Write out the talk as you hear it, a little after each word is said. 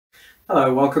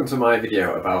Hello, welcome to my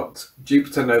video about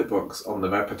Jupyter Notebooks on the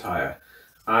Red Pitaya.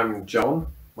 I'm John,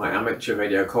 my amateur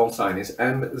radio call sign is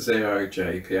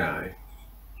M0JPI.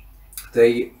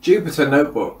 The Jupyter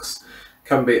Notebooks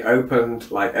can be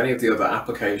opened like any of the other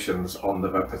applications on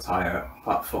the Red Pitaya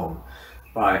platform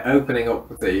by opening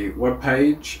up the web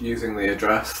page using the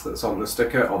address that's on the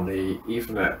sticker on the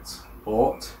Ethernet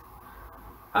port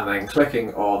and then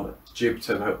clicking on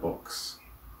Jupyter Notebooks.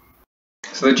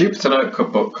 So the Jupyter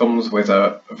Notebook comes with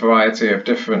a variety of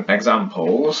different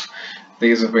examples.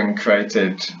 These have been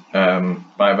created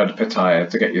by Red Pitata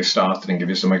to get you started and give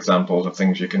you some examples of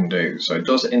things you can do. So it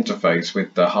does interface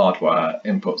with the hardware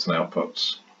inputs and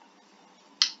outputs.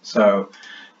 So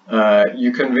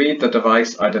you can read the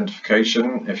device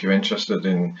identification if you're interested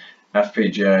in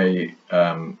FPGA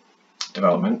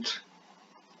development.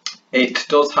 It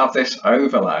does have this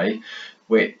overlay,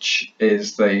 which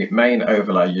is the main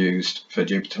overlay used for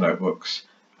Jupyter Notebooks,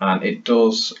 and it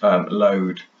does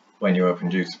load when you open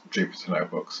Jupyter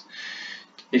Notebooks.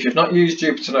 If you've not used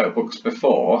Jupyter Notebooks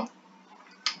before,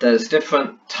 there's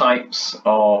different types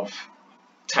of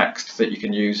text that you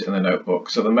can use in the notebook.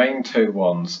 So the main two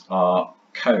ones are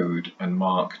code and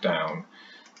markdown.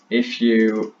 If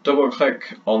you double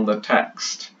click on the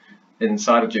text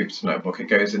inside a Jupyter Notebook, it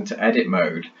goes into edit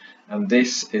mode, and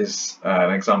this is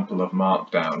an example of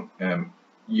markdown.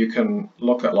 You can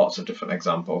look at lots of different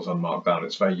examples on markdown.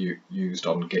 It's very used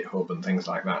on GitHub and things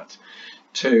like that.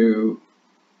 To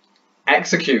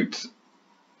execute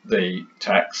the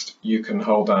text, you can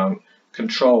hold down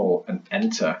Control and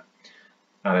Enter,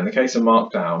 and in the case of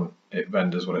markdown, it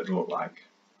renders what it looked like.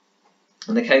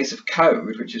 In the case of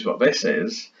code, which is what this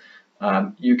is,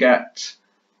 you get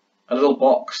a little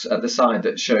box at the side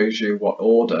that shows you what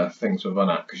order things will run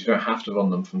at, because you don't have to run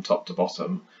them from top to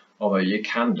bottom, although you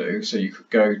can do. So you could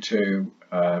go to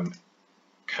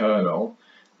kernel,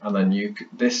 and then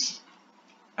this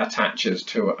attaches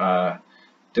to a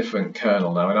different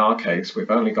kernel. Now in our case,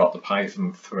 we've only got the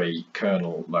Python 3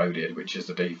 kernel loaded, which is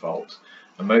the default,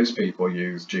 and most people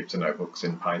use Jupyter Notebooks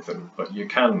in Python, but you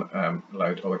can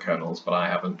load other kernels, but I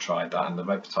haven't tried that, and the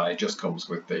Red Pitata just comes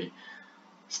with the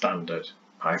standard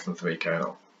Python 3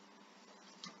 kernel.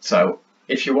 So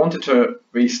if you wanted to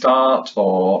restart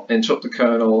or interrupt the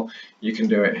kernel, you can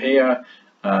do it here.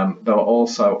 There are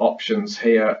also options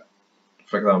here.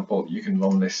 For example, you can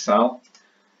run this cell.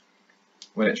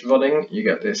 When it's running, you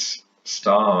get this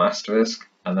star asterisk,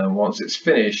 and then once it's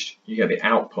finished, you get the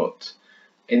output.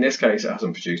 In this case, it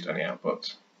hasn't produced any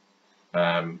output.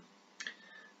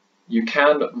 You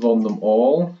can run them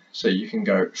all, so you can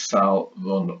go cell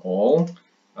run all,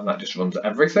 and that just runs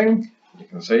everything. You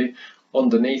can see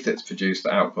underneath it's produced the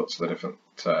outputs for the different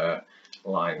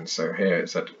lines. So here it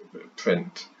said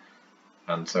print,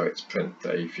 and so it's print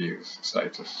the fuse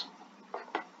status.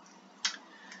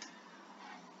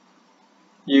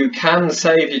 You can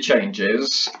save your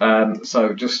changes,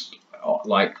 so just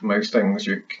like most things,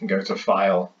 you can go to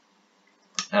File,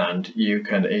 and you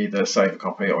can either save a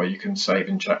copy or you can save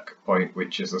in checkpoint,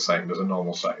 which is the same as a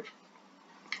normal save.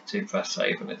 So you press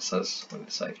save and it says when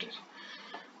it saved it.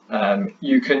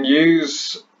 You can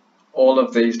use all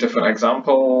of these different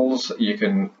examples. You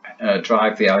can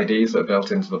drive the IDs that are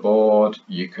built into the board.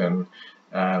 You can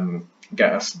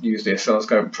use the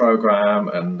oscilloscope program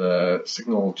and the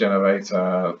signal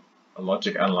generator, a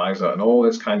logic analyzer, and all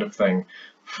this kind of thing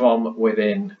from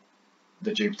within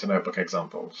the Jupyter Notebook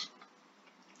examples.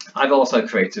 I've also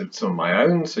created some of my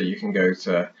own, so you can go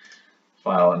to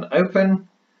File and Open,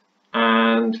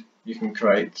 and you can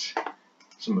create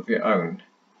some of your own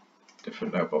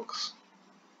different notebooks.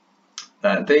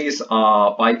 These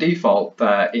are by default,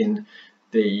 they're in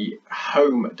the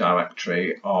home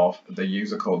directory of the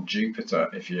user called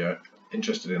Jupyter. If you're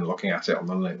interested in looking at it on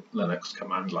the Linux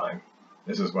command line,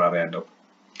 this is where they end up.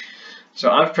 So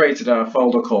I've created a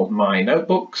folder called My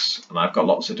Notebooks, and I've got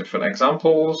lots of different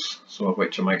examples, some of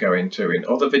which I might go into in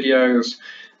other videos,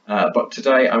 but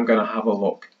today I'm going to have a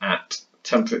look at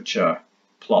temperature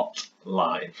plot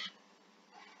live.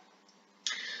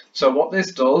 So what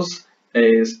this does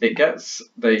is it gets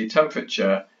the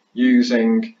temperature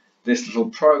using this little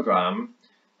program,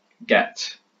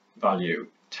 get value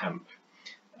temp.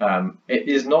 It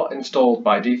is not installed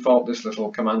by default, this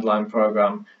little command line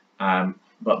program,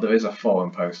 but there is a forum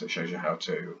post that shows you how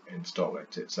to install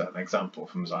it. It's an example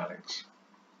from Xilinx.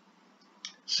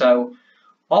 So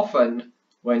often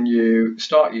when you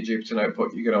start your Jupyter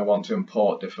Notebook, you're going to want to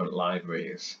import different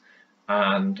libraries.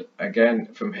 And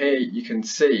again, from here you can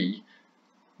see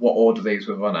what order these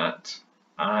were run at,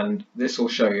 and this will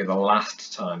show you the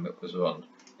last time it was run.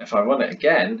 If I run it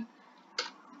again,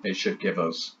 it should give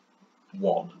us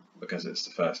 1. because it's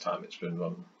the first time it's been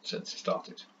run since it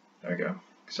started. There we go.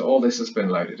 So all this has been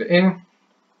loaded in,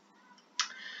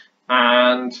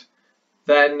 and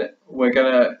then we're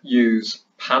going to use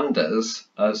pandas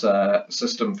as a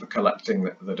system for collecting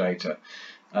the data.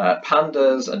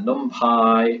 Pandas and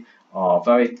NumPy are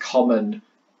very common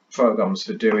programs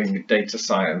for doing data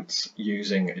science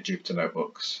using Jupyter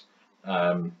Notebooks,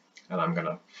 and I'm going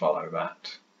to follow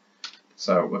that.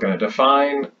 So we're going to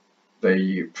define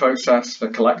the process for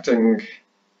collecting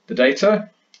the data.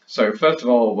 So first of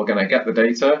all, we're going to get the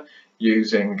data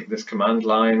using this command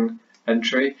line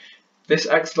entry. This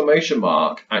exclamation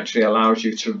mark actually allows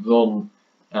you to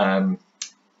run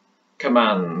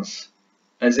commands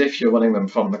as if you're running them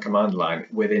from the command line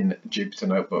within Jupyter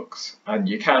Notebooks, and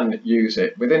you can use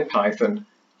it within Python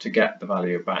to get the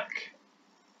value back.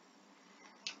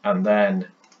 And then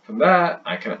from there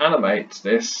I can animate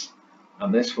this,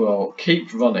 and this will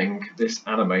keep running this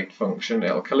animate function.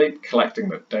 It'll keep collecting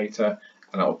the data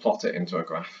and it'll plot it into a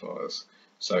graph for us.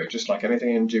 So just like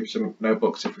anything in Jupyter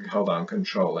Notebooks, if we hold down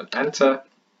Control and Enter,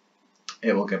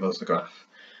 it will give us the graph.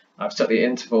 I've set the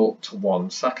interval to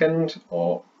 1 second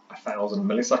or 1,000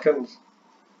 milliseconds,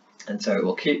 and so it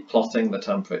will keep plotting the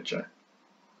temperature.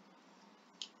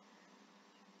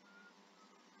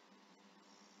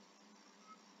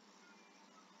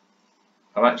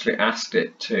 I've actually asked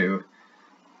it to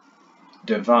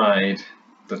divide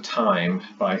the time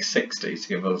by 60 to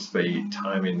give us the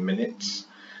time in minutes,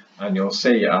 and you'll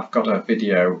see I've got a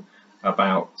video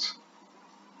about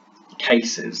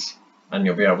cases, and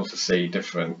you'll be able to see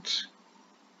different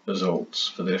results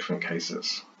for the different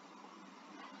cases.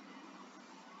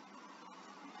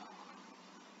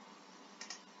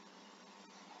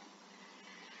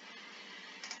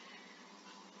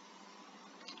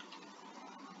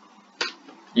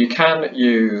 You can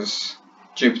use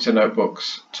Jupyter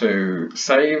Notebooks to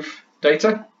save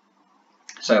data.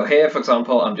 So here, for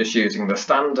example, I'm just using the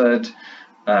standard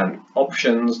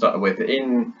options that are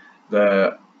within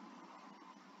the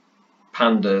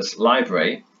Pandas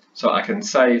library. So I can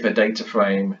save a data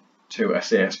frame to a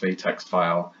CSV text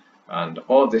file, and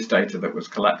all of this data that was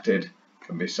collected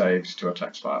can be saved to a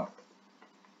text file.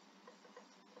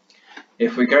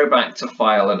 If we go back to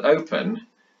File and Open,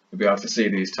 you'll be able to see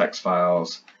these text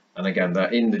files, and again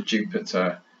they're in the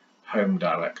Jupyter home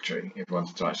directory if you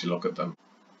wanted to actually look at them.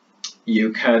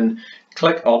 You can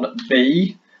click on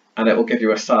B and it will give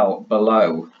you a cell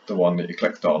below the one that you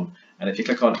clicked on, and if you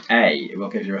click on A it will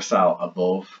give you a cell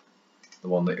above the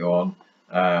one that you're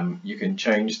on. You can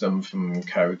change them from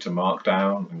code to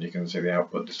markdown, and you can see the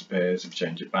output disappears. If you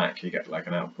change it back, you get like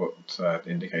an output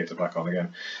indicator back on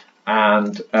again.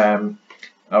 And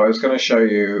I was going to show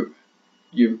you,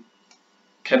 you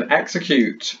can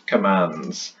execute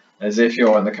commands as if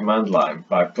you're on the command line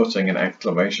by putting an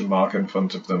exclamation mark in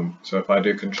front of them. So if I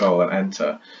do Control and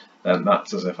Enter, then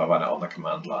that's as if I ran it on the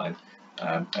command line.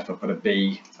 If I put a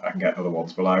B, I can get other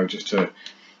ones below, just to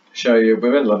show you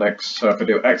within Linux. So if I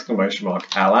do exclamation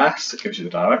mark ls, it gives you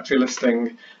the directory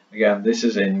listing. Again, this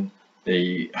is in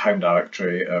the home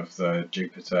directory of the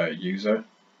Jupyter user.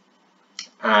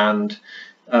 And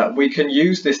we can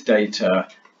use this data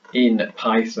in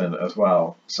Python as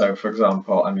well. So for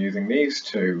example, I'm using these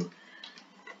two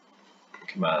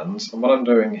commands, and what I'm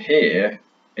doing here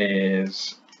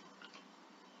is,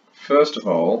 first of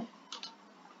all,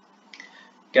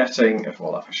 getting, if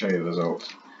I show you the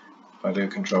result, if I do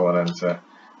Control and Enter.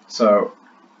 So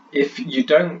if you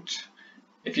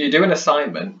do an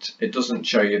assignment, it doesn't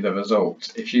show you the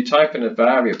result. If you type in a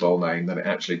variable name, then it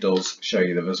actually does show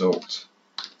you the result.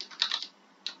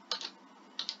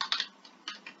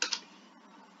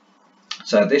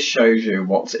 So this shows you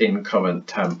what's in current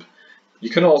temp. You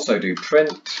can also do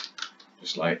print,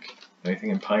 just like anything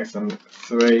in Python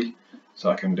 3. So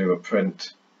I can do a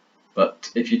print,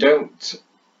 but if you don't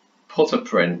put a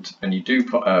print and you do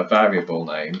put a variable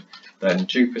name, then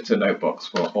Jupyter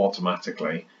Notebooks will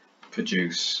automatically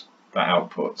produce that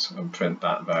output and print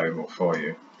that variable for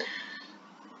you.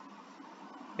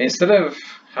 Instead of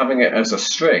having it as a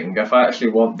string, if I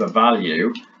actually want the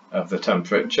value of the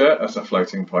temperature as a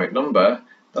floating point number,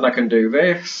 then I can do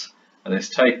this, and this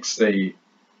takes the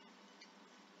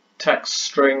text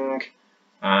string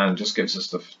and just gives us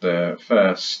the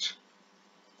first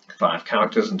 5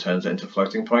 characters and turns it into a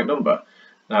floating point number.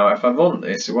 Now if I run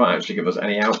this, it won't actually give us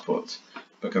any output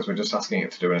because we're just asking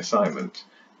it to do an assignment.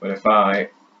 But if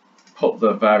I put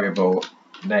the variable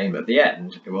name at the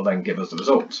end, it will then give us the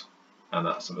result, and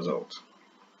that's the result.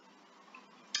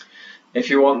 If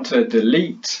you want to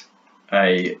delete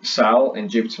a cell in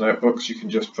Jupyter Notebooks, you can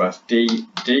just press D,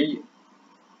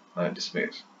 and it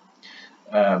disappears.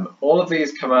 All of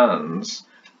these commands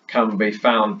can be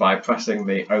found by pressing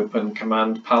the Open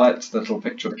command palette, the little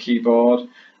picture of the keyboard,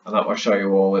 and that will show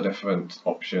you all the different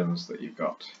options that you've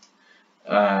got.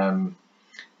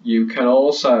 You can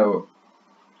also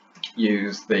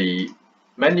use the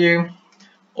menu,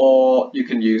 or you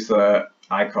can use the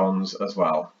icons as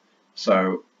well.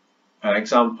 So an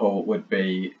example would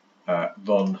be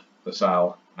run the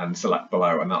cell and select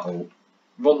below, and that will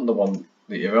run the one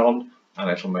that you're on, and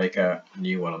it'll make a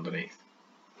new one underneath.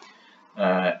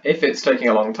 If it's taking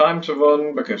a long time to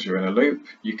run because you're in a loop,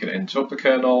 you can interrupt the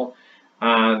kernel,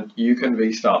 and you can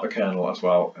restart the kernel as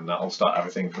well, and that will start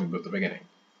everything from the beginning.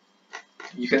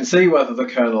 You can see whether the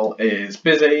kernel is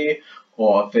busy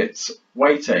or if it's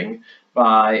waiting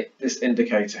by this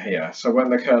indicator here. So when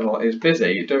the kernel is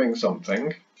busy doing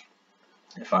something,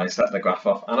 if I set the graph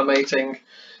off animating,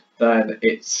 then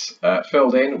it's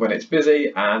filled in when it's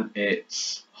busy, and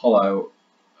it's hollow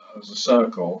as a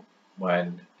circle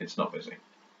when it's not busy.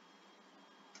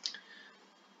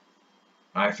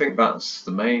 I think that's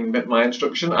the main bit of my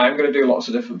instruction. I'm going to do lots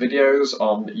of different videos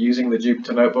on using the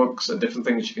Jupyter Notebooks and different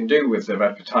things you can do with the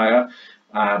Red Pitaya,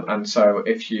 and so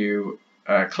if you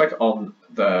click on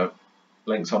the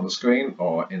links on the screen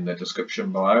or in the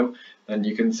description below, then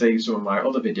you can see some of my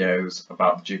other videos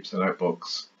about the Jupyter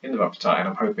Notebooks in the Red Pitaya, and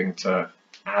I'm hoping to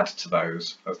add to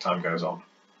those as time goes on.